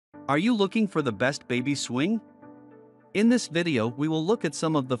Are you looking for the best baby swing? In this video we will look at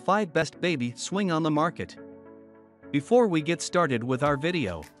some of the 5 best baby swing on the market. Before we get started with our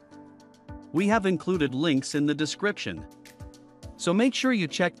video, we have included links in the description. So make sure you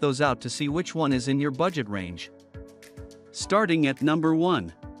check those out to see which one is in your budget range. Starting at number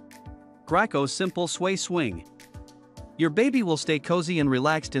 1. Graco Simple Sway Swing. Your baby will stay cozy and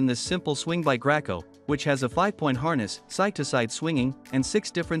relaxed in this simple swing by Graco, which has a 5-point harness, side-to-side swinging, and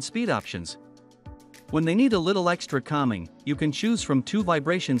 6 different speed options. When they need a little extra calming, you can choose from 2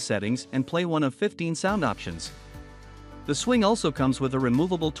 vibration settings and play one of 15 sound options. The swing also comes with a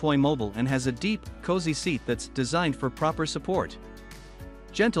removable toy mobile and has a deep, cozy seat that's designed for proper support.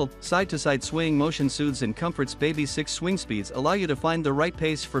 Gentle, side-to-side swaying motion soothes and comforts baby's 6 swing speeds allow you to find the right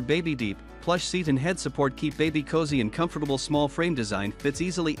pace for baby. Deep, plush seat and head support keep baby cozy and comfortable. Small frame design fits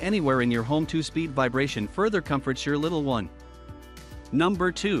easily anywhere in your home. 2-speed vibration further comforts your little one.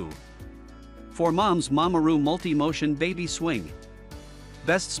 Number 2. For Mom's MamaRoo Multi-Motion Baby Swing.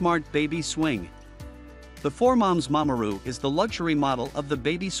 Best Smart Baby Swing. The For Mom's MamaRoo is the luxury model of the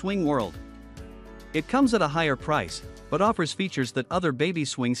baby swing world. It comes at a higher price, but offers features that other baby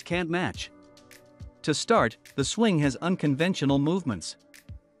swings can't match. To start, the swing has unconventional movements.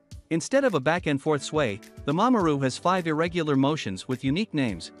 Instead of a back-and-forth sway, the MamaRoo has 5 irregular motions with unique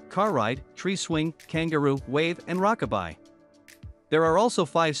names: car ride, tree swing, kangaroo, wave, and rockabye. There are also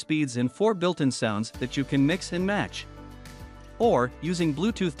 5 speeds and 4 built-in sounds that you can mix and match. Or, using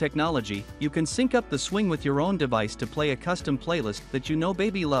Bluetooth technology, you can sync up the swing with your own device to play a custom playlist that you know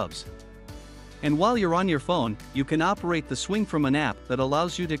baby loves. And while you're on your phone, you can operate the swing from an app that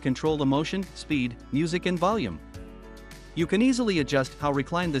allows you to control the motion, speed, music and volume. You can easily adjust how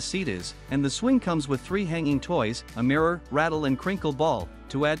reclined the seat is, and the swing comes with 3 hanging toys, a mirror, rattle and crinkle ball,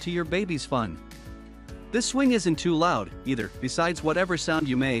 to add to your baby's fun. This swing isn't too loud, either. Besides whatever sound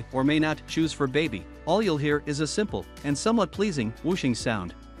you may or may not choose for baby, all you'll hear is a simple, and somewhat pleasing, whooshing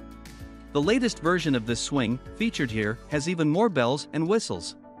sound. The latest version of this swing, featured here, has even more bells and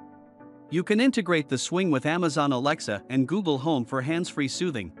whistles. You can integrate the swing with Amazon Alexa and Google Home for hands-free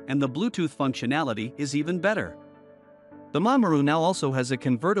soothing, and the Bluetooth functionality is even better. The MamaRoo now also has a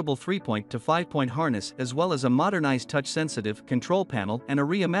convertible 3-point to 5-point harness as well as a modernized touch-sensitive control panel and a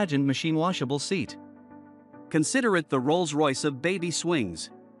reimagined machine-washable seat. Consider it the Rolls-Royce of baby swings.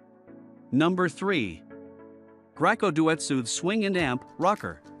 Number 3. Graco DuetSoothe Swing and Amp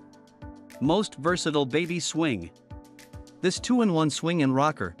Rocker. Most versatile baby swing. This 2-in-1 swing and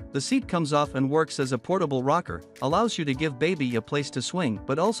rocker, the seat comes off and works as a portable rocker, allows you to give baby a place to swing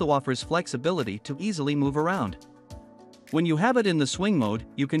but also offers flexibility to easily move around. When you have it in the swing mode,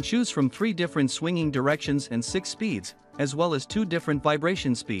 you can choose from 3 different swinging directions and 6 speeds, as well as 2 different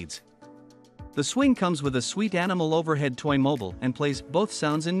vibration speeds. The swing comes with a sweet animal overhead toy mobile and plays both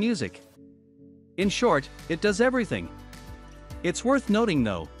sounds and music. In short, it does everything. It's worth noting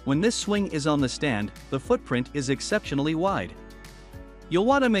though, when this swing is on the stand, the footprint is exceptionally wide. You'll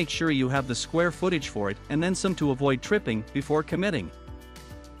want to make sure you have the square footage for it and then some to avoid tripping before committing.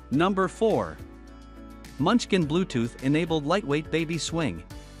 Number 4. Munchkin Bluetooth-enabled lightweight baby swing.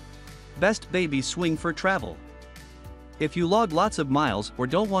 Best baby swing for travel. If you log lots of miles or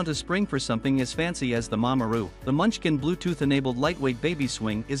don't want to spring for something as fancy as the MamaRoo, the Munchkin Bluetooth-enabled lightweight baby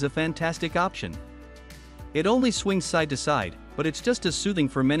swing is a fantastic option. It only swings side to side, but it's just as soothing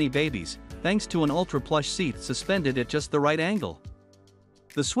for many babies, thanks to an ultra-plush seat suspended at just the right angle.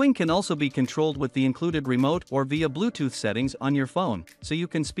 The swing can also be controlled with the included remote or via Bluetooth settings on your phone, so you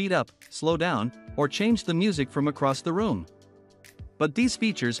can speed up, slow down, or change the music from across the room. But these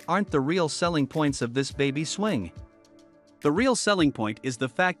features aren't the real selling points of this baby swing. The real selling point is the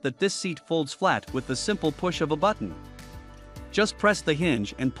fact that this seat folds flat with the simple push of a button. Just press the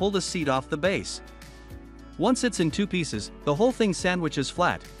hinge and pull the seat off the base. Once it's in 2 pieces, the whole thing sandwiches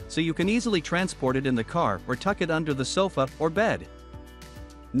flat, so you can easily transport it in the car or tuck it under the sofa or bed.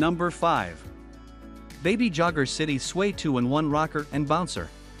 Number 5. Baby Jogger City Sway 2-in-1 Rocker and Bouncer.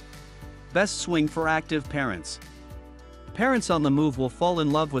 Best swing for active parents. Parents on the move will fall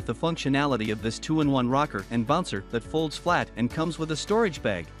in love with the functionality of this 2-in-1 rocker and bouncer that folds flat and comes with a storage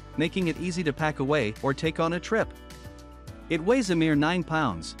bag, making it easy to pack away or take on a trip. It weighs a mere 9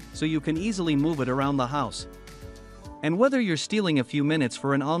 pounds, so you can easily move it around the house. And whether you're stealing a few minutes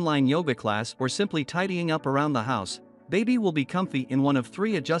for an online yoga class or simply tidying up around the house, baby will be comfy in one of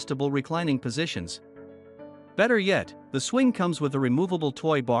 3 adjustable reclining positions. Better yet, the swing comes with a removable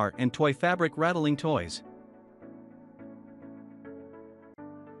toy bar and toy fabric rattling toys.